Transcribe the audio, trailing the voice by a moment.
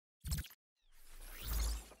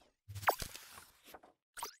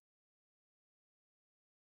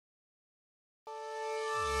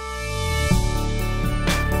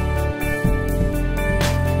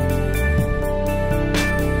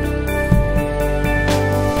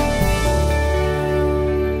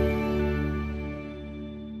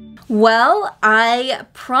Well, I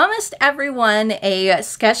promised everyone a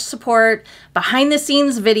sketch support behind the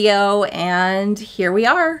scenes video, and here we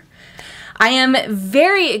are. I am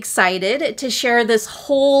very excited to share this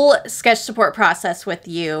whole sketch support process with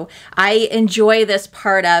you. I enjoy this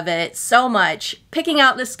part of it so much. Picking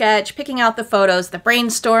out the sketch, picking out the photos, the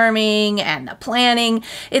brainstorming, and the planning.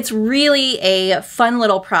 It's really a fun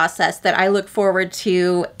little process that I look forward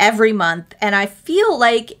to every month, and I feel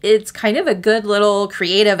like it's kind of a good little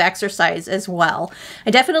creative exercise as well.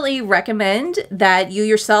 I definitely recommend that you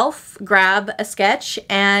yourself grab a sketch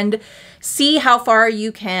and see how far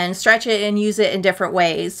you can stretch it and use it in different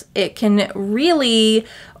ways. It can really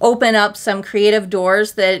open up some creative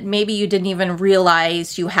doors that maybe you didn't even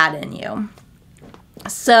realize you had in you.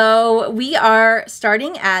 So we are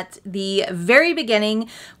starting at the very beginning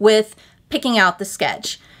with picking out the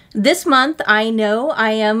sketch. This month, I know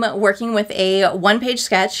I am working with a one-page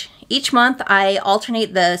sketch. Each month, I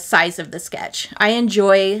alternate the size of the sketch. I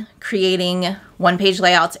enjoy creating one-page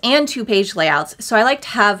layouts and two-page layouts, so I like to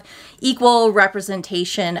have equal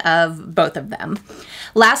representation of both of them.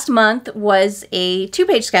 Last month was a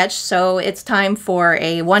two-page sketch, so it's time for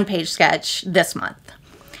a one-page sketch this month.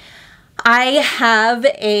 I have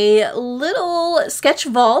a little sketch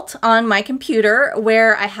vault on my computer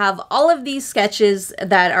where I have all of these sketches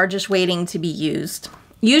that are just waiting to be used.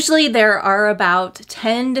 Usually there are about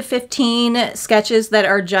 10 to 15 sketches that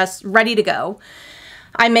are just ready to go.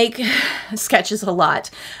 I make sketches a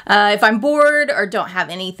lot. If I'm bored or don't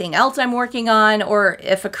have anything else I'm working on, or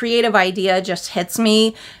if a creative idea just hits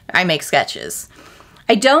me, I make sketches.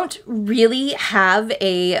 I don't really have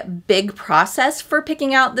a big process for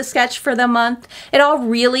picking out the sketch for the month. It all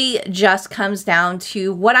really just comes down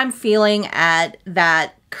to what I'm feeling at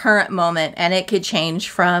that current moment, and it could change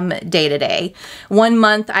from day to day. One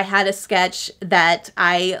month I had a sketch that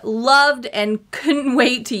I loved and couldn't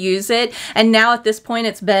wait to use it, and now at this point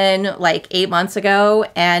it's been like 8 months ago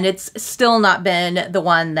and it's still not been the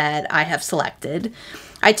one that I have selected.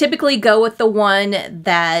 I typically go with the one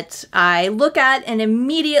that I look at and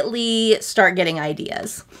immediately start getting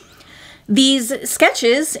ideas. These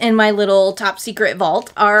sketches in my little top secret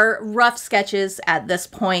vault are rough sketches at this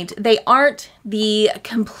point. They aren't the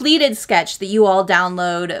completed sketch that you all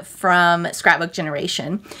download from Scrapbook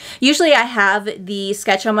Generation. Usually I have the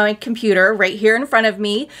sketch on my computer right here in front of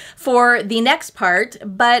me for the next part,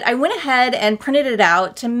 but I went ahead and printed it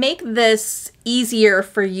out to make this easier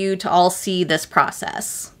for you to all see this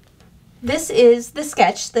process. This is the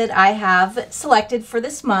sketch that I have selected for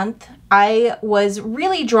this month. I was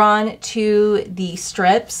really drawn to the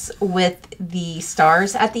strips with the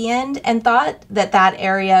stars at the end and thought that that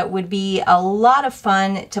area would be a lot of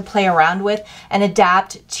fun to play around with and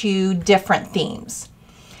adapt to different themes.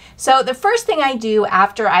 So the first thing I do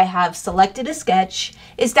after I have selected a sketch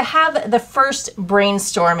is to have the first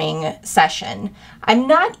brainstorming session. I'm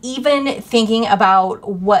not even thinking about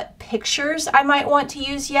what pictures I might want to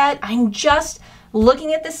use yet. I'm just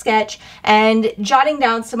looking at the sketch and jotting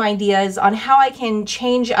down some ideas on how I can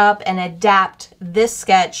change up and adapt this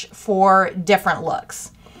sketch for different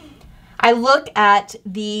looks. I look at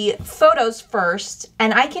the photos first,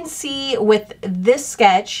 and I can see with this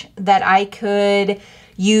sketch that I could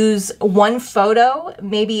use one photo,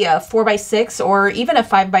 maybe a 4x6 or even a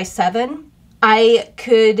 5x7. I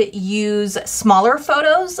could use smaller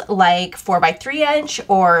photos like 4x3 inch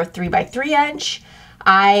or 3x3 inch.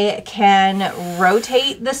 I can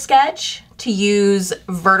rotate the sketch to use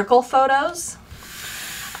vertical photos.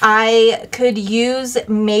 I could use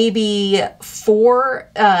maybe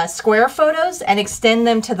 4 square photos and extend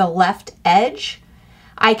them to the left edge.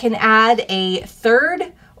 I can add a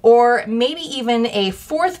third or maybe even a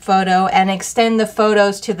 4th photo and extend the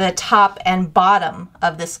photos to the top and bottom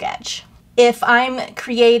of the sketch. If I'm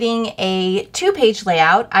creating a 2-page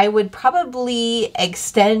layout, I would probably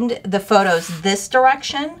extend the photos this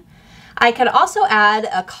direction. I could also add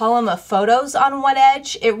a column of photos on one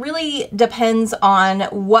edge. It really depends on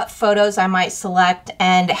what photos I might select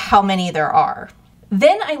and how many there are.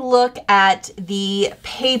 Then I look at the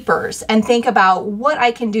papers and think about what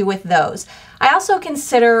I can do with those. I also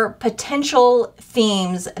consider potential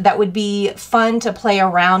themes that would be fun to play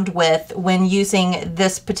around with when using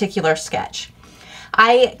this particular sketch.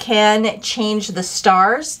 I can change the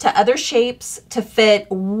stars to other shapes to fit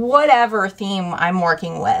whatever theme I'm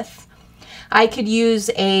working with. I could use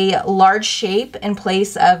a large shape in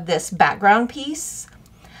place of this background piece.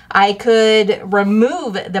 I could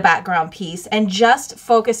remove the background piece and just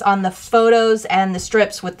focus on the photos and the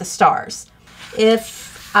strips with the stars.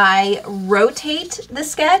 If I rotate the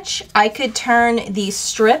sketch, I could turn these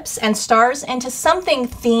strips and stars into something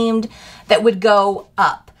themed that would go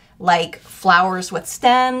up, like flowers with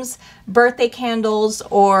stems, birthday candles,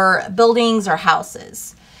 or buildings or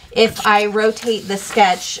houses. If I rotate the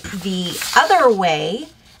sketch the other way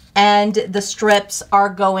and the strips are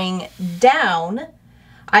going down,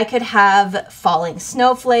 I could have falling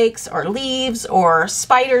snowflakes or leaves or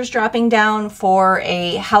spiders dropping down for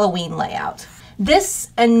a Halloween layout. This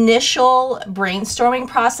initial brainstorming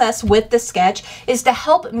process with the sketch is to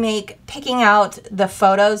help make picking out the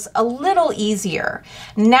photos a little easier.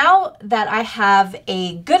 Now that I have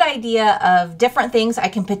a good idea of different things I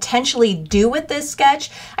can potentially do with this sketch,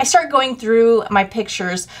 I start going through my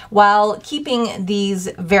pictures while keeping these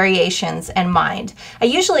variations in mind. I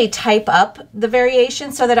usually type up the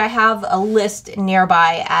variations so that I have a list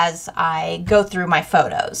nearby as I go through my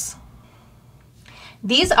photos.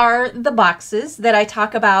 These are the boxes that I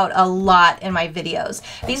talk about a lot in my videos.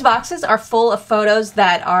 These boxes are full of photos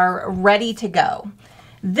that are ready to go.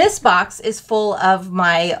 This box is full of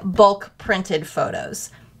my bulk printed photos.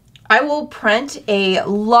 I will print a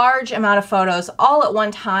large amount of photos all at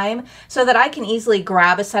one time so that I can easily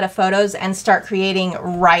grab a set of photos and start creating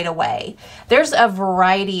right away. There's a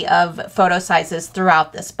variety of photo sizes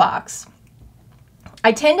throughout this box.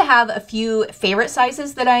 I tend to have a few favorite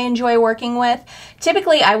sizes that I enjoy working with.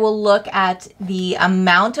 Typically, I will look at the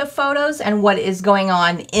amount of photos and what is going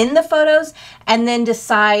on in the photos, and then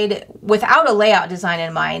decide, without a layout design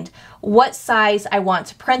in mind, what size I want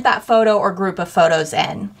to print that photo or group of photos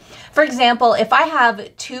in. For example, if I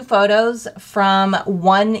have 2 photos from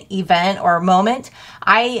one event or moment,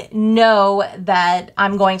 I know that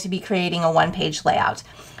I'm going to be creating a one-page layout.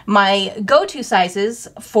 My go-to sizes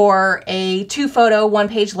for a 2-photo,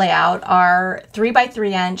 1-page layout are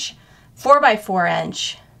 3x3 inch, 4x4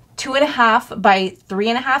 inch, 2.5 by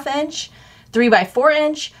 3.5 inch, 3x4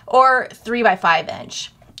 inch, or 3x5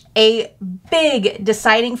 inch. A big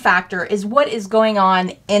deciding factor is what is going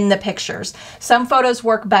on in the pictures. Some photos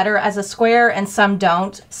work better as a square and some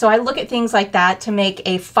don't, so I look at things like that to make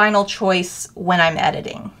a final choice when I'm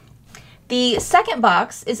editing. The second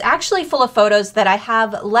box is actually full of photos that I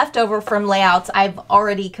have left over from layouts I've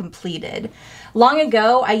already completed. Long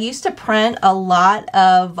ago, I used to print a lot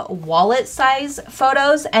of wallet size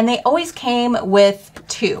photos, and they always came with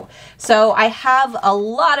 2. So I have a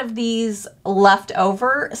lot of these left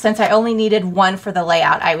over since I only needed 1 for the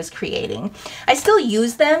layout I was creating. I still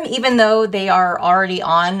use them even though they are already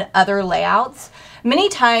on other layouts. Many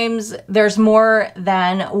times there's more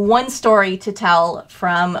than one story to tell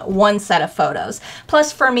from one set of photos.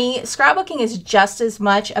 Plus, for me, scrapbooking is just as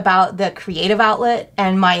much about the creative outlet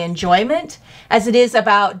and my enjoyment as it is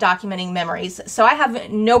about documenting memories. So I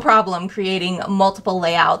have no problem creating multiple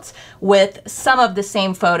layouts with some of the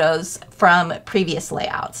same photos from previous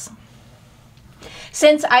layouts.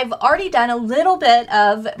 Since I've already done a little bit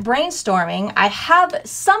of brainstorming, I have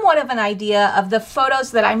somewhat of an idea of the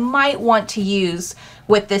photos that I might want to use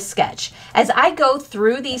with this sketch. As I go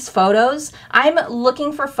through these photos, I'm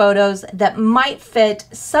looking for photos that might fit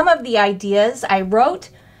some of the ideas I wrote,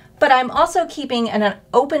 but I'm also keeping an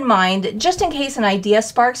open mind just in case an idea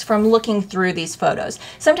sparks from looking through these photos.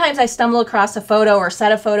 Sometimes I stumble across a photo or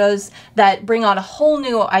set of photos that bring on a whole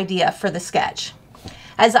new idea for the sketch.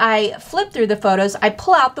 As I flip through the photos, I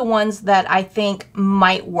pull out the ones that I think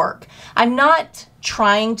might work. I'm not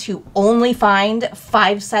trying to only find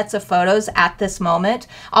 5 sets of photos at this moment.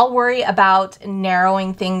 I'll worry about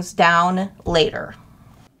narrowing things down later.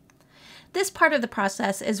 This part of the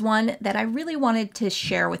process is one that I really wanted to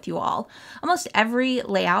share with you all. Almost every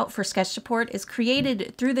layout for Sketch Support is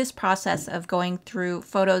created through this process of going through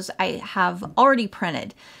photos I have already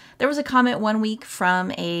printed. There was a comment one week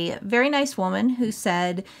from a very nice woman who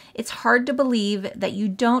said, "It's hard to believe that you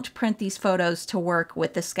don't print these photos to work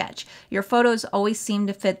with the sketch. Your photos always seem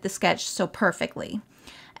to fit the sketch so perfectly."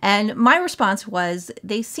 And my response was,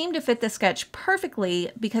 they seem to fit the sketch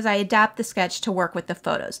perfectly because I adapt the sketch to work with the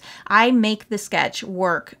photos. I make the sketch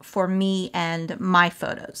work for me and my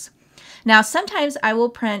photos. Now, sometimes I will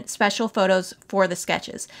print special photos for the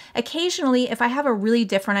sketches. Occasionally, if I have a really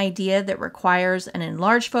different idea that requires an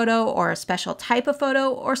enlarged photo or a special type of photo,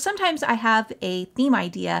 or sometimes I have a theme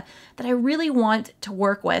idea that I really want to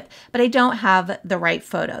work with, but I don't have the right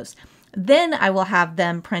photos. Then I will have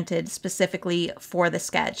them printed specifically for the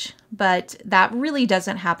sketch, but that really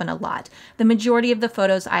doesn't happen a lot. The majority of the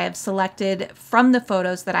photos I have selected from the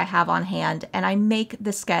photos that I have on hand, and I make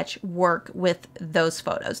the sketch work with those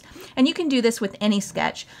photos. And you can do this with any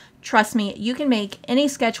sketch. Trust me, you can make any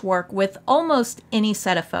sketch work with almost any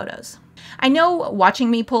set of photos. I know watching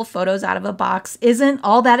me pull photos out of a box isn't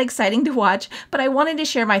all that exciting to watch, but I wanted to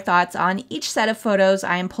share my thoughts on each set of photos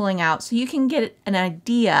I am pulling out so you can get an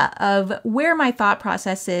idea of where my thought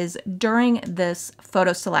process is during this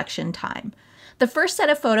photo selection time. The first set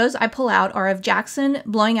of photos I pull out are of Jackson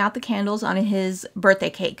blowing out the candles on his birthday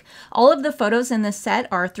cake. All of the photos in this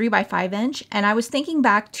set are 3x5 inch, and I was thinking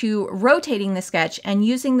back to rotating the sketch and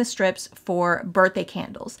using the strips for birthday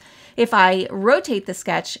candles. If I rotate the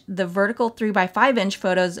sketch, the vertical 3x5 inch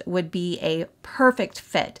photos would be a perfect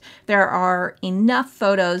fit. There are enough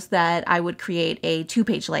photos that I would create a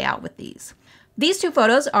 2-page layout with these. These 2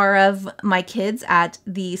 photos are of my kids at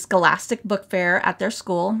the Scholastic Book Fair at their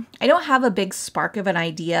school. I don't have a big spark of an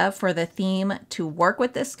idea for the theme to work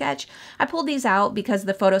with this sketch. I pulled these out because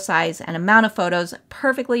the photo size and amount of photos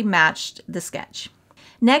perfectly matched the sketch.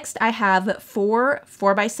 Next, I have 4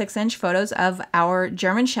 4x6 inch photos of our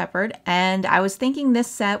German Shepherd, and I was thinking this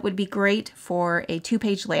set would be great for a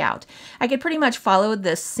 2-page layout. I could pretty much follow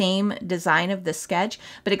the same design of the sketch,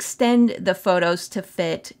 but extend the photos to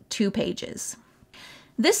fit 2 pages.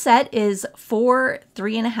 This set is 4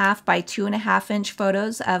 3.5 by 2.5 inch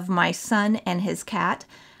photos of my son and his cat.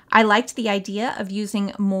 I liked the idea of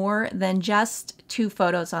using more than just 2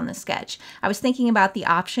 photos on the sketch. I was thinking about the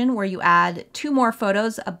option where you add 2 more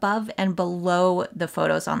photos above and below the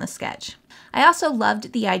photos on the sketch. I also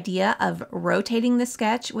loved the idea of rotating the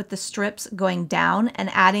sketch with the strips going down and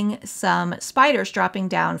adding some spiders dropping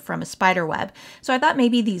down from a spider web. So I thought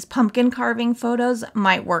maybe these pumpkin carving photos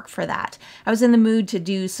might work for that. I was in the mood to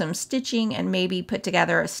do some stitching and maybe put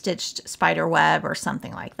together a stitched spider web or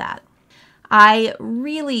something like that. I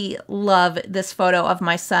really love this photo of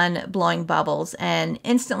my son blowing bubbles and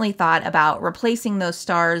instantly thought about replacing those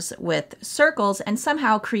stars with circles and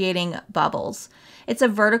somehow creating bubbles. It's a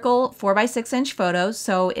vertical 4x6 inch photo,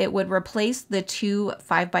 so it would replace the 2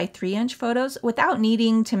 5x3 inch photos without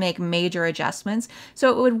needing to make major adjustments,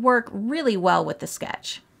 so it would work really well with the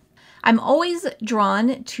sketch. I'm always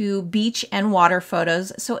drawn to beach and water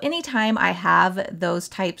photos, so anytime I have those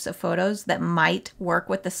types of photos that might work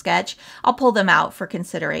with the sketch, I'll pull them out for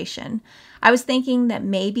consideration. I was thinking that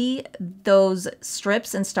maybe those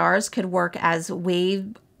strips and stars could work as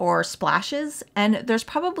wave or splashes, and there's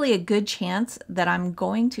probably a good chance that I'm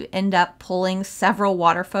going to end up pulling several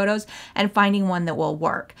water photos and finding one that will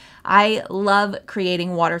work. I love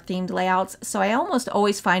creating water-themed layouts, so I almost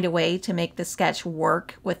always find a way to make the sketch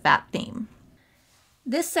work with that theme.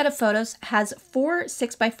 This set of photos has 4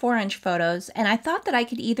 6x4 inch photos, and I thought that I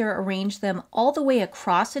could either arrange them all the way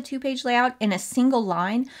across a 2-page layout in a single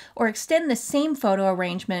line or extend the same photo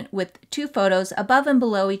arrangement with 2 photos above and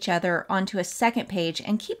below each other onto a second page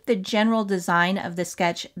and keep the general design of the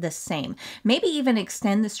sketch the same. Maybe even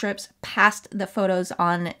extend the strips past the photos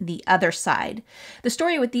on the other side. The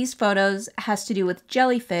story with these photos has to do with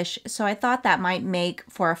jellyfish, so I thought that might make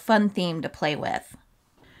for a fun theme to play with.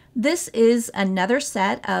 This is another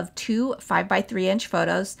set of 2 5x3 inch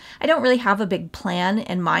photos. I don't really have a big plan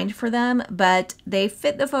in mind for them, but they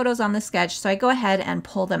fit the photos on the sketch, so I go ahead and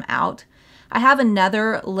pull them out. I have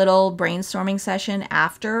another little brainstorming session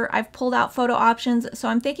after I've pulled out photo options, so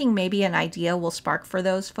I'm thinking maybe an idea will spark for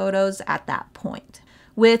those photos at that point.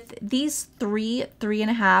 With these 3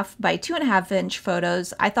 3.5 by 2.5 inch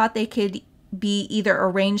photos, I thought they could be either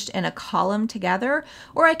arranged in a column together,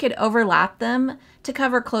 or I could overlap them to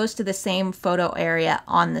cover close to the same photo area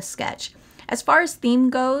on the sketch. As far as theme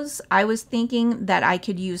goes, I was thinking that I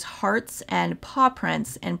could use hearts and paw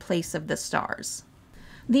prints in place of the stars.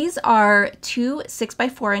 These are 2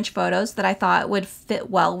 6x4 inch photos that I thought would fit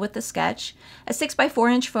well with the sketch. A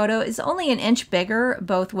 6x4 inch photo is only an inch bigger,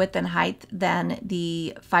 both width and height, than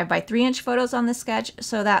the 5x3 inch photos on the sketch,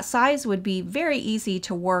 so that size would be very easy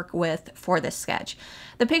to work with for this sketch.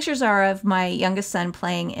 The pictures are of my youngest son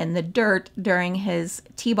playing in the dirt during his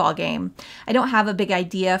t-ball game. I don't have a big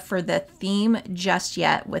idea for the theme just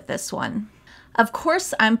yet with this one. Of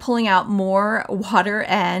course, I'm pulling out more water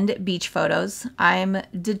and beach photos. I'm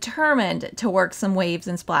determined to work some waves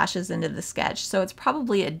and splashes into the sketch, so it's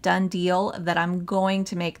probably a done deal that I'm going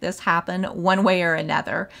to make this happen one way or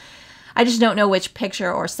another. I just don't know which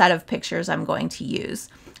picture or set of pictures I'm going to use.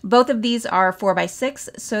 Both of these are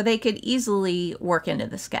 4x6, so they could easily work into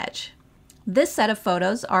the sketch. This set of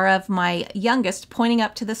photos are of my youngest pointing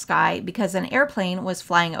up to the sky because an airplane was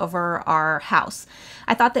flying over our house.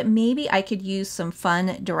 I thought that maybe I could use some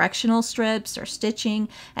fun directional strips or stitching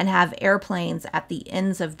and have airplanes at the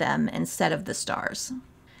ends of them instead of the stars.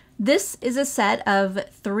 This is a set of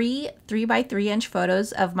three 3x3"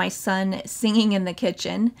 photos of my son singing in the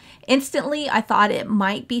kitchen. Instantly, I thought it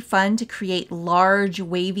might be fun to create large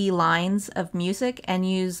wavy lines of music and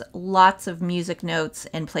use lots of music notes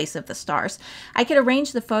in place of the stars. I could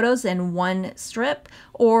arrange the photos in one strip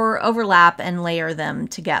or overlap and layer them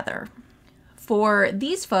together. For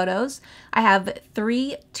these photos, I have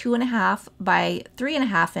three 2.5 by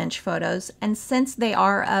 3.5 inch photos, and since they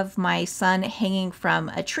are of my son hanging from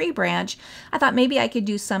a tree branch, I thought maybe I could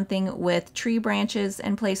do something with tree branches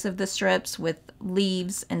in place of the strips with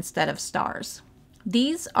leaves instead of stars.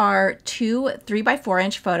 These are two 3x4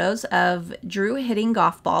 inch photos of Drew hitting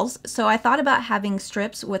golf balls, so I thought about having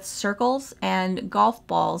strips with circles and golf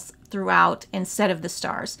balls throughout instead of the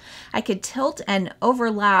stars. I could tilt and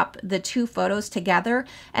overlap the two photos together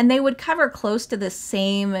and they would cover close to the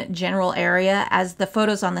same general area as the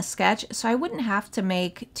photos on the sketch, so I wouldn't have to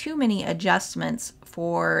make too many adjustments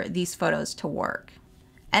for these photos to work.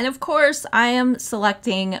 And of course, I am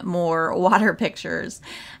selecting more water pictures.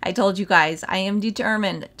 I told you guys, I am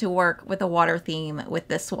determined to work with a water theme with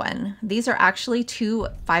this one. These are actually two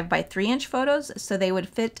 5x3 inch photos, so they would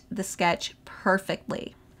fit the sketch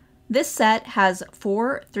perfectly. This set has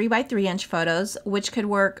four 3x3 inch photos, which could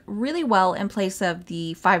work really well in place of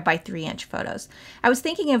the 5x3 inch photos. I was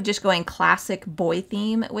thinking of just going classic boy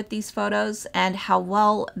theme with these photos and how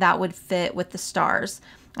well that would fit with the stars.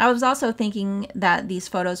 I was also thinking that these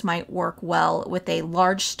photos might work well with a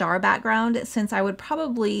large star background, since I would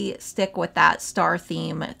probably stick with that star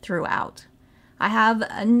theme throughout. I have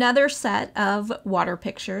another set of water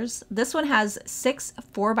pictures. This one has six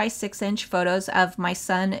 4x6 inch photos of my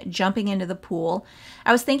son jumping into the pool.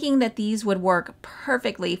 I was thinking that these would work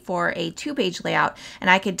perfectly for a 2-page layout, and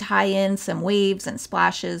I could tie in some waves and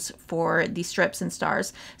splashes for the strips and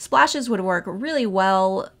stars. Splashes would work really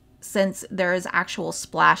well since there is actual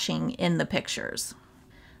splashing in the pictures.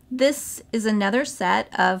 This is another set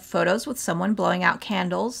of photos with someone blowing out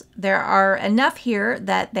candles. There are enough here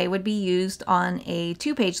that they would be used on a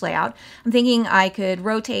 2-page layout. I'm thinking I could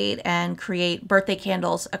rotate and create birthday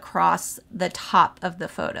candles across the top of the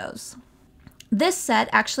photos. This set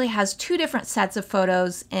actually has two different sets of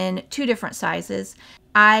photos in two different sizes.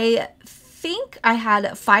 I think I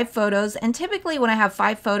had 5 photos, and typically when I have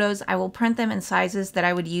 5 photos, I will print them in sizes that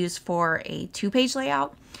I would use for a 2-page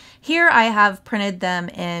layout. Here I have printed them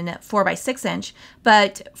in 4x6 inch,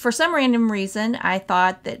 but for some random reason, I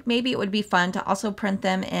thought that maybe it would be fun to also print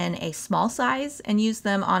them in a small size and use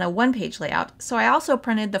them on a 1-page layout. So I also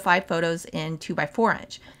printed the 5 photos in 2x4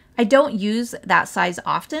 inch. I don't use that size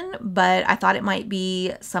often, but I thought it might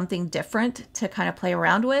be something different to kind of play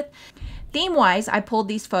around with. Theme-wise, I pulled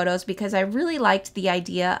these photos because I really liked the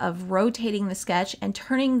idea of rotating the sketch and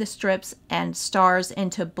turning the strips and stars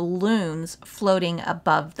into balloons floating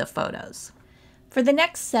above the photos. For the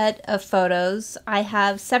next set of photos, I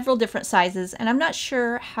have several different sizes, and I'm not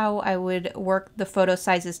sure how I would work the photo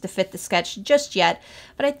sizes to fit the sketch just yet,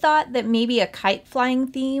 but I thought that maybe a kite flying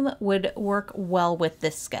theme would work well with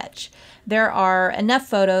this sketch. There are enough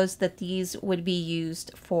photos that these would be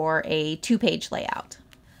used for a 2-page layout.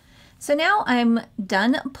 So now I'm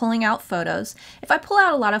done pulling out photos. If I pull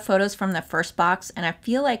out a lot of photos from the first box and I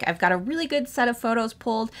feel like I've got a really good set of photos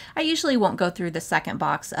pulled, I usually won't go through the second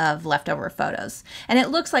box of leftover photos. And it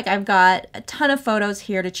looks like I've got a ton of photos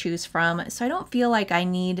here to choose from, so I don't feel like I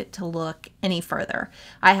need to look any further.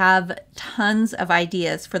 I have tons of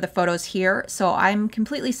ideas for the photos here, so I'm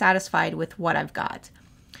completely satisfied with what I've got.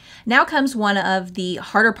 Now comes one of the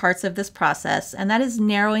harder parts of this process, and that is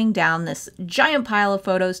narrowing down this giant pile of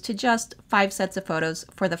photos to just 5 sets of photos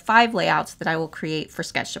for the 5 layouts that I will create for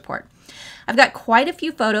Sketch Support. I've got quite a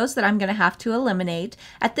few photos that I'm going to have to eliminate.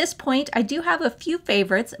 At this point, I do have a few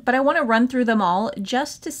favorites, but I want to run through them all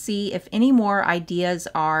just to see if any more ideas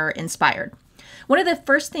are inspired. One of the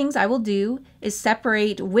first things I will do is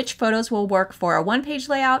separate which photos will work for a 1-page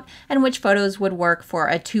layout and which photos would work for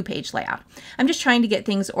a 2-page layout. I'm just trying to get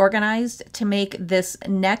things organized to make this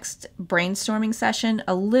next brainstorming session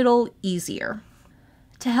a little easier.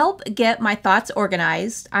 To help get my thoughts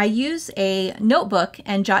organized, I use a notebook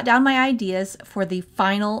and jot down my ideas for the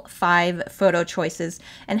final 5 photo choices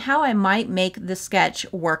and how I might make the sketch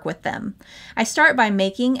work with them. I start by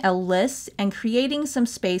making a list and creating some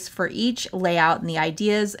space for each layout and the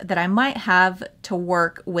ideas that I might have to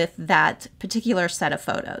work with that particular set of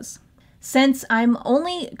photos. Since I'm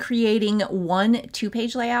only creating one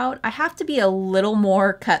 2-page layout, I have to be a little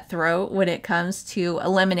more cutthroat when it comes to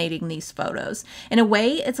eliminating these photos. In a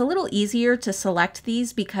way, it's a little easier to select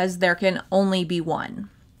these because there can only be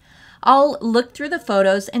one. I'll look through the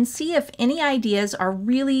photos and see if any ideas are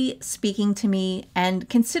really speaking to me and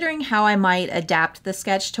considering how I might adapt the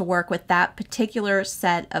sketch to work with that particular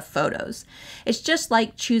set of photos. It's just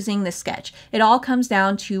like choosing the sketch. It all comes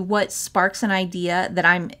down to what sparks an idea that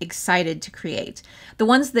I'm excited to create. The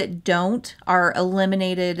ones that don't are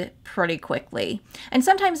eliminated pretty quickly. And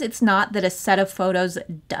sometimes it's not that a set of photos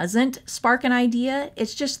doesn't spark an idea,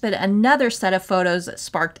 it's just that another set of photos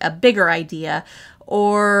sparked a bigger idea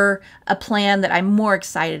or a plan that I'm more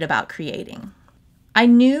excited about creating. I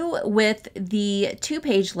knew with the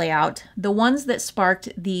 2-page layout, the ones that sparked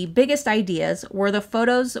the biggest ideas were the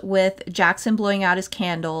photos with Jackson blowing out his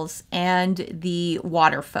candles and the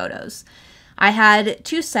water photos. I had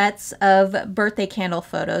 2 sets of birthday candle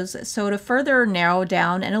photos, so to further narrow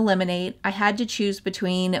down and eliminate, I had to choose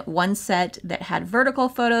between one set that had vertical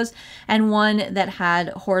photos and one that had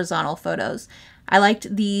horizontal photos. I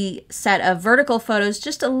liked the set of vertical photos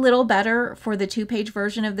just a little better for the 2-page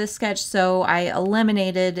version of this sketch, so I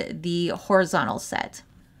eliminated the horizontal set.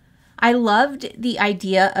 I loved the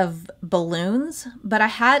idea of balloons, but I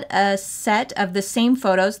had a set of the same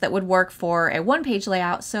photos that would work for a 1-page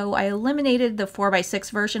layout, so I eliminated the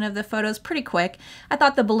 4x6 version of the photos pretty quick. I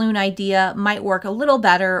thought the balloon idea might work a little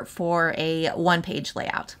better for a 1-page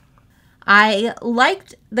layout. I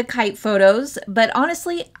liked the kite photos, but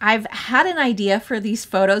honestly, I've had an idea for these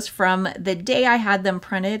photos from the day I had them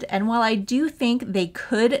printed, and while I do think they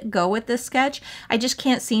could go with this sketch, I just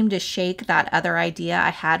can't seem to shake that other idea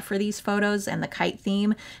I had for these photos and the kite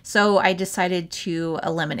theme, so I decided to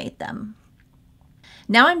eliminate them.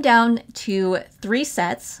 Now I'm down to 3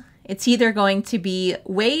 sets. It's either going to be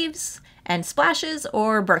waves and splashes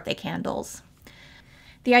or birthday candles.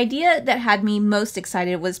 The idea that had me most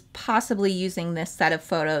excited was possibly using this set of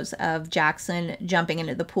photos of Jackson jumping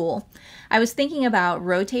into the pool. I was thinking about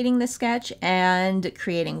rotating the sketch and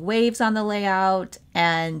creating waves on the layout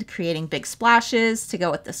and creating big splashes to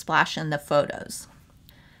go with the splash in the photos.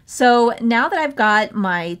 So now that I've got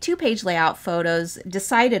my 2-page layout photos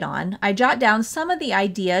decided on, I jot down some of the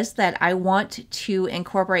ideas that I want to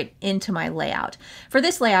incorporate into my layout. For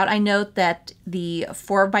this layout, I note that the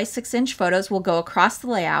 4x6 photos will go across the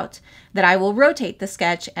layout, that I will rotate the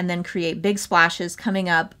sketch and then create big splashes coming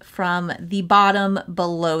up from the bottom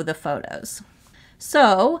below the photos.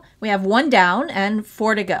 So we have 1 down and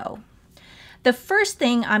 4 to go. The first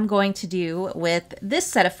thing I'm going to do with this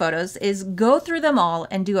set of photos is go through them all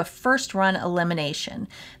and do a first run elimination.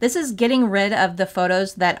 This is getting rid of the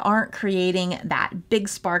photos that aren't creating that big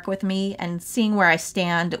spark with me and seeing where I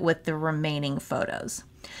stand with the remaining photos.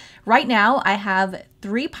 Right now, I have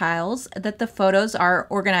 3 piles that the photos are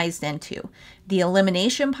organized into: the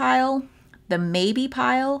elimination pile, the maybe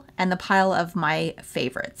pile, and the pile of my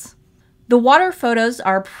favorites. The water photos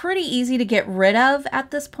are pretty easy to get rid of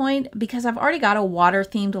at this point because I've already got a water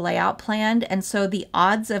themed layout planned, and so the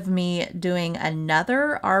odds of me doing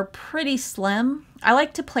another are pretty slim. I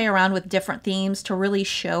like to play around with different themes to really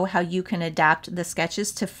show how you can adapt the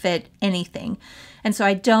sketches to fit anything, and so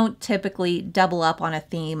I don't typically double up on a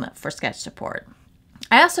theme for sketch support.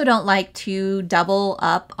 I also don't like to double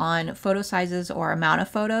up on photo sizes or amount of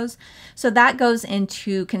photos, so that goes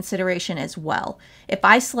into consideration as well. If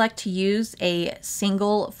I select to use a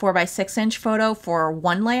single 4x6 photo for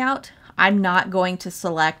one layout, I'm not going to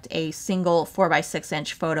select a single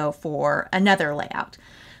 4x6 photo for another layout.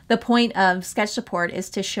 The point of sketch support is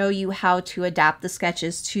to show you how to adapt the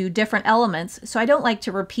sketches to different elements, so I don't like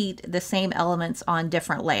to repeat the same elements on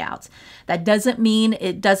different layouts. That doesn't mean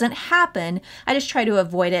it doesn't happen, I just try to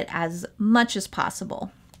avoid it as much as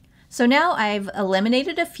possible. So now I've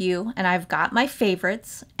eliminated a few and I've got my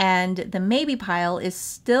favorites, and the maybe pile is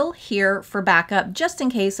still here for backup just in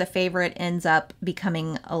case a favorite ends up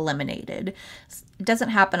becoming eliminated. It doesn't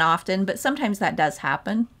happen often, but sometimes that does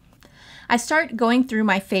happen. I start going through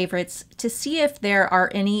my favorites to see if there are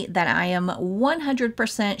any that I am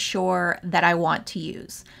 100% sure that I want to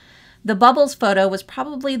use. The bubbles photo was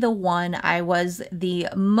probably the one I was the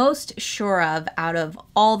most sure of out of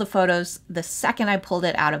all the photos the second I pulled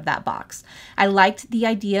it out of that box. I liked the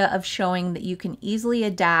idea of showing that you can easily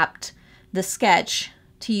adapt the sketch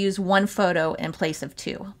to use one photo in place of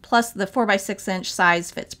 2. Plus the 4x6 size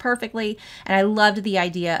fits perfectly, and I loved the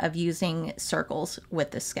idea of using circles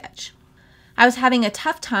with the sketch. I was having a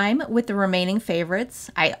tough time with the remaining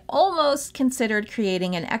favorites. I almost considered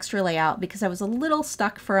creating an extra layout because I was a little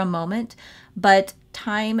stuck for a moment, but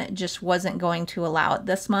time just wasn't going to allow it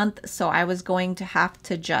this month, so I was going to have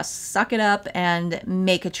to just suck it up and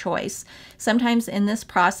make a choice. Sometimes in this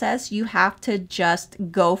process, you have to just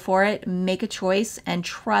go for it, make a choice, and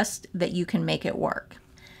trust that you can make it work.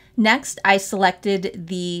 Next, I selected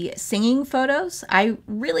the singing photos. I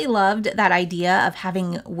really loved that idea of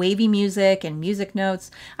having wavy music and music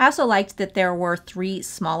notes. I also liked that there were 3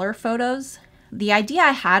 smaller photos. The idea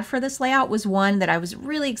I had for this layout was one that I was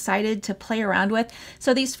really excited to play around with,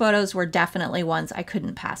 so these photos were definitely ones I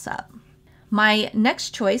couldn't pass up. My next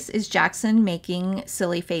choice is Jackson making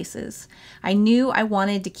silly faces. I knew I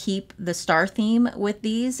wanted to keep the star theme with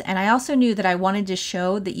these, and I also knew that I wanted to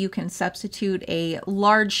show that you can substitute a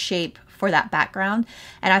large shape for that background,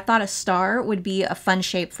 and I thought a star would be a fun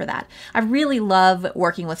shape for that. I really love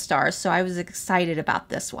working with stars, so I was excited about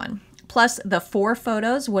this one. Plus, the 4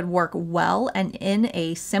 photos would work well and in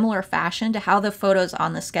a similar fashion to how the photos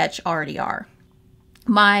on the sketch already are.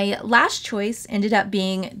 My last choice ended up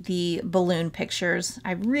being the balloon pictures.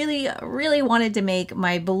 I really wanted to make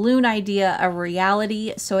my balloon idea a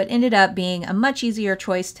reality, so it ended up being a much easier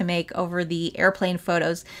choice to make over the airplane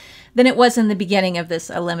photos than it was in the beginning of this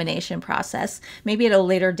elimination process. Maybe at a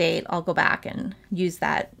later date, I'll go back and use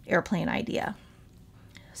that airplane idea.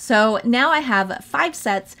 So now I have 5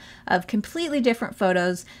 sets of completely different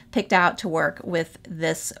photos picked out to work with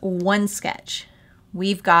this one sketch.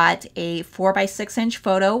 We've got a 4x6 inch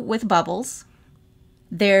photo with bubbles.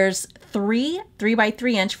 There's 3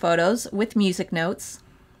 3x3 inch photos with music notes.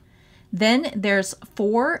 Then there's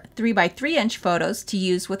 4 3x3 inch photos to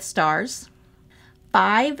use with stars.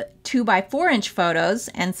 5 2x4 inch photos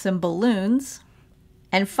and some balloons.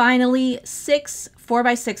 And finally, 6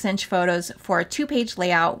 4x6 inch photos for a 2-page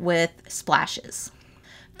layout with splashes.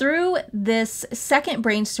 Through this second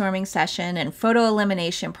brainstorming session and photo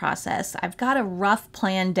elimination process, I've got a rough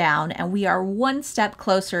plan down, and we are one step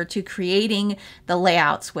closer to creating the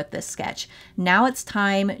layouts with this sketch. Now it's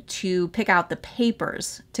time to pick out the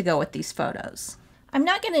papers to go with these photos. I'm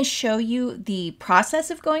not going to show you the process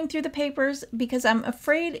of going through the papers because I'm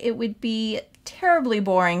afraid it would be terribly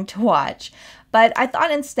boring to watch, but I thought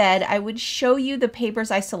instead I would show you the papers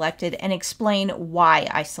I selected and explain why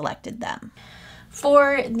I selected them.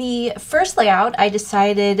 For the first layout, I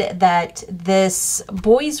decided that this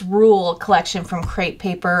Boys Rule collection from Crepe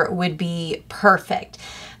Paper would be perfect.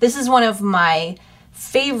 This is one of my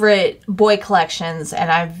favorite boy collections,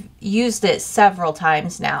 and I've used it several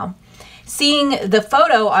times now. Seeing the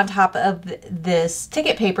photo on top of this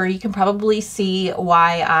ticket paper, you can probably see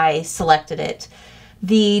why I selected it.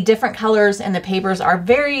 The different colors in the papers are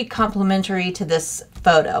very complementary to this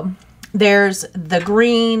photo. There's the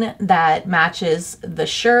green that matches the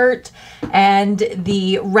shirt and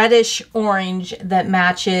the reddish orange that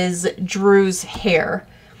matches Drew's hair.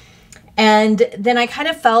 And then I kind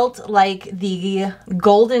of felt like the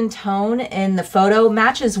golden tone in the photo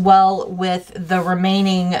matches well with the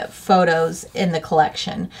remaining photos in the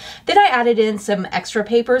collection. Then I added in some extra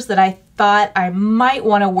papers that I thought I might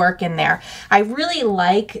want to work in there. I really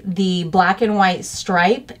like the black and white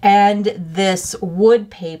stripe and this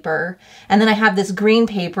wood paper. And then I have this green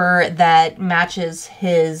paper that matches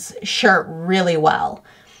his shirt really well.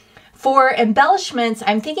 For embellishments,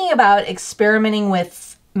 I'm thinking about experimenting with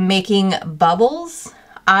making bubbles.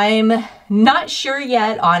 I'm not sure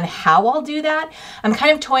yet on how I'll do that. I'm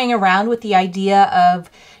kind of toying around with the idea of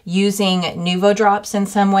using Nuvo drops in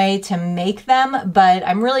some way to make them, but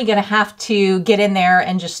I'm really gonna have to get in there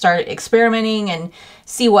and just start experimenting and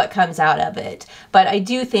see what comes out of it. But I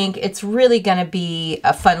do think it's really gonna be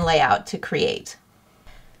a fun layout to create.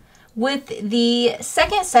 With the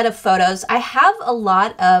second set of photos, I have a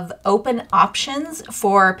lot of open options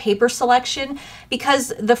for paper selection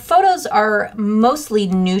because the photos are mostly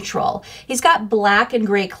neutral. He's got black and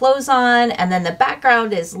gray clothes on, and then the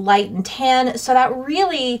background is light and tan, so that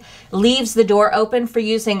really leaves the door open for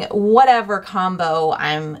using whatever combo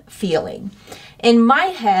I'm feeling. In my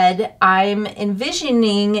head, I'm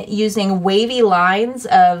envisioning using wavy lines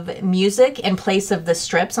of music in place of the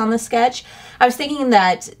strips on the sketch. I was thinking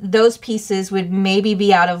that those pieces would maybe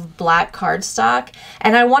be out of black cardstock,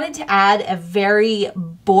 and I wanted to add a very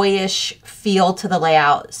boyish feel to the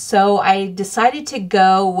layout. So I decided to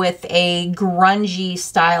go with a grungy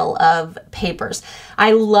style of papers.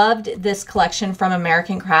 I loved this collection from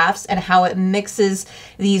American Crafts and how it mixes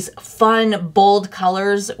these fun, bold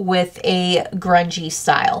colors with a grungy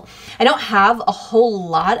style. I don't have a whole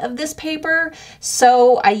lot of this paper,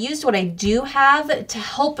 so I used what I do have to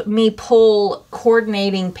help me pull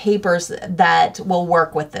coordinating papers that will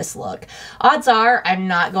work with this look. Odds are I'm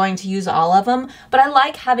not going to use all of them, but I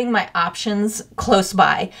like having my options close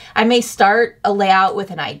by. I may start a layout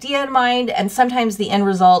with an idea in mind, and sometimes the end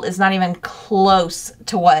result is not even close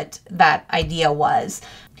to what that idea was.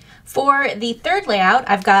 For the third layout,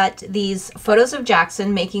 I've got these photos of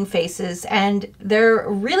Jackson making faces, and there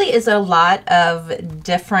really is a lot of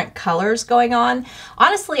different colors going on.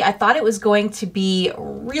 Honestly, I thought it was going to be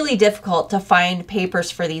really difficult to find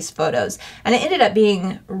papers for these photos, and it ended up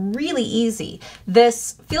being really easy.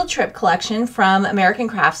 This field trip collection from American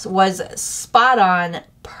Crafts was spot on,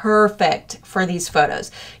 perfect for these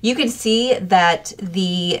photos. You can see that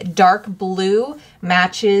the dark blue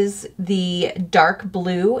matches the dark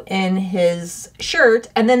blue in his shirt,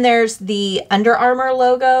 and then there's the Under Armour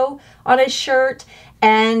logo on his shirt,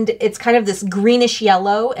 and it's kind of this greenish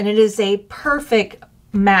yellow, and it is a perfect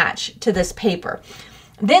match to this paper.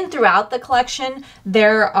 Then throughout the collection,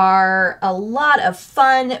 there are a lot of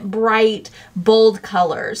fun, bright, bold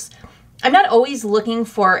colors. I'm not always looking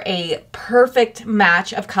for a perfect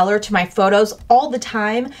match of color to my photos all the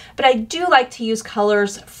time, but I do like to use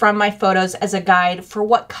colors from my photos as a guide for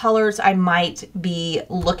what colors I might be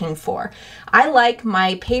looking for. I like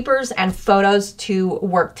my papers and photos to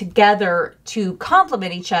work together to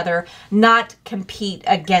complement each other, not compete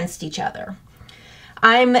against each other.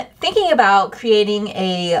 I'm thinking about creating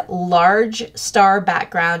a large star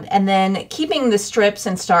background and then keeping the strips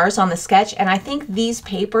and stars on the sketch, and I think these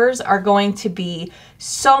papers are going to be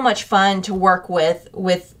so much fun to work with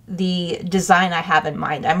the design I have in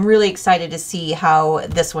mind. I'm really excited to see how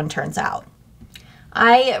this one turns out.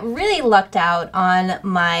 I really lucked out on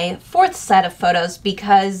my fourth set of photos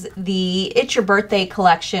because the It's Your Birthday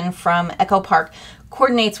collection from Echo Park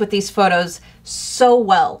coordinates with these photos so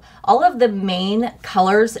well. All of the main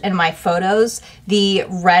colors in my photos, the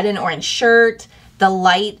red and orange shirt, the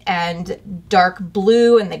light and dark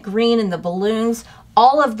blue and the green and the balloons,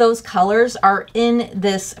 all of those colors are in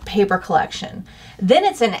this paper collection. Then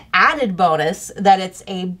it's an added bonus that it's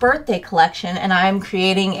a birthday collection and I'm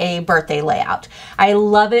creating a birthday layout. I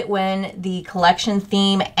love it when the collection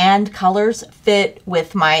theme and colors fit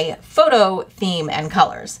with my photo theme and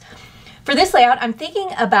colors. For this layout, I'm thinking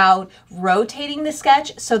about rotating the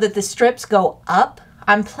sketch so that the strips go up.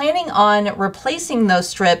 I'm planning on replacing those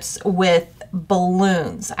strips with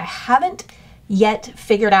balloons. I haven't yet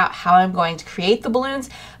figured out how I'm going to create the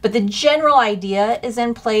balloons, but the general idea is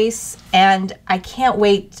in place and I can't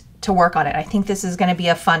wait to work on it. I think this is going to be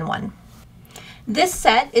a fun one. This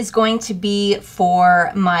set is going to be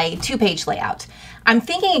for my 2-page layout. I'm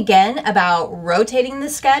thinking again about rotating the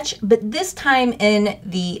sketch, but this time in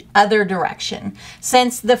the other direction.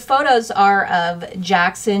 Since the photos are of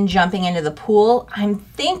Jackson jumping into the pool, I'm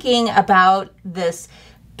thinking about this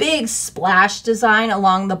big splash design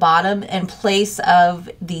along the bottom in place of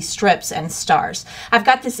the strips and stars. I've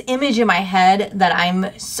got this image in my head that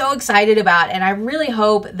I'm so excited about, and I really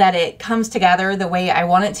hope that it comes together the way I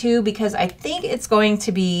want it to because I think it's going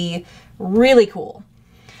to be really cool.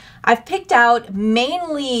 I've picked out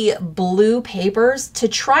mainly blue papers to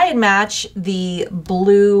try and match the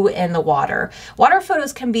blue in the water. Water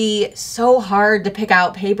photos can be so hard to pick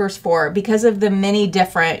out papers for because of the many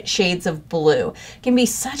different shades of blue. It can be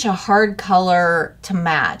such a hard color to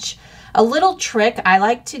match. A little trick I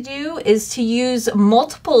like to do is to use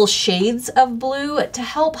multiple shades of blue to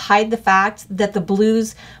help hide the fact that the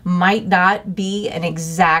blues might not be an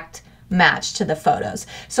exact match to the photos.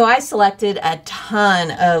 So I selected a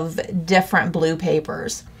ton of different blue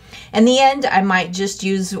papers. In the end, I might just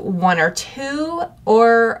use 1 or 2,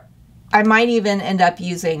 or I might even end up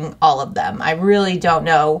using all of them. I really don't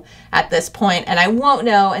know at this point, and I won't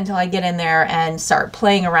know until I get in there and start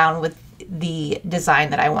playing around with the design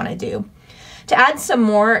that I want to do. To add some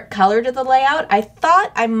more color to the layout, I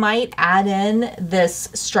thought I might add in this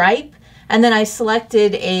stripe, and then I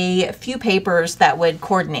selected a few papers that would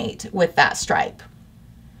coordinate with that stripe.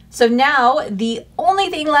 So now the only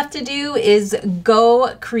thing left to do is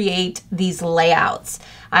go create these layouts.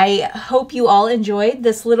 I hope you all enjoyed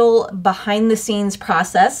this little behind the scenes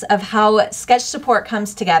process of how Sketch Support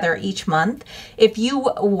comes together each month. If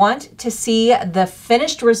you want to see the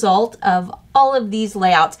finished result of all of these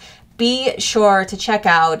layouts, be sure to check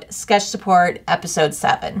out Sketch Support episode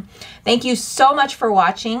 7. Thank you so much for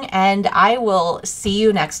watching, and I will see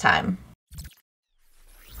you next time.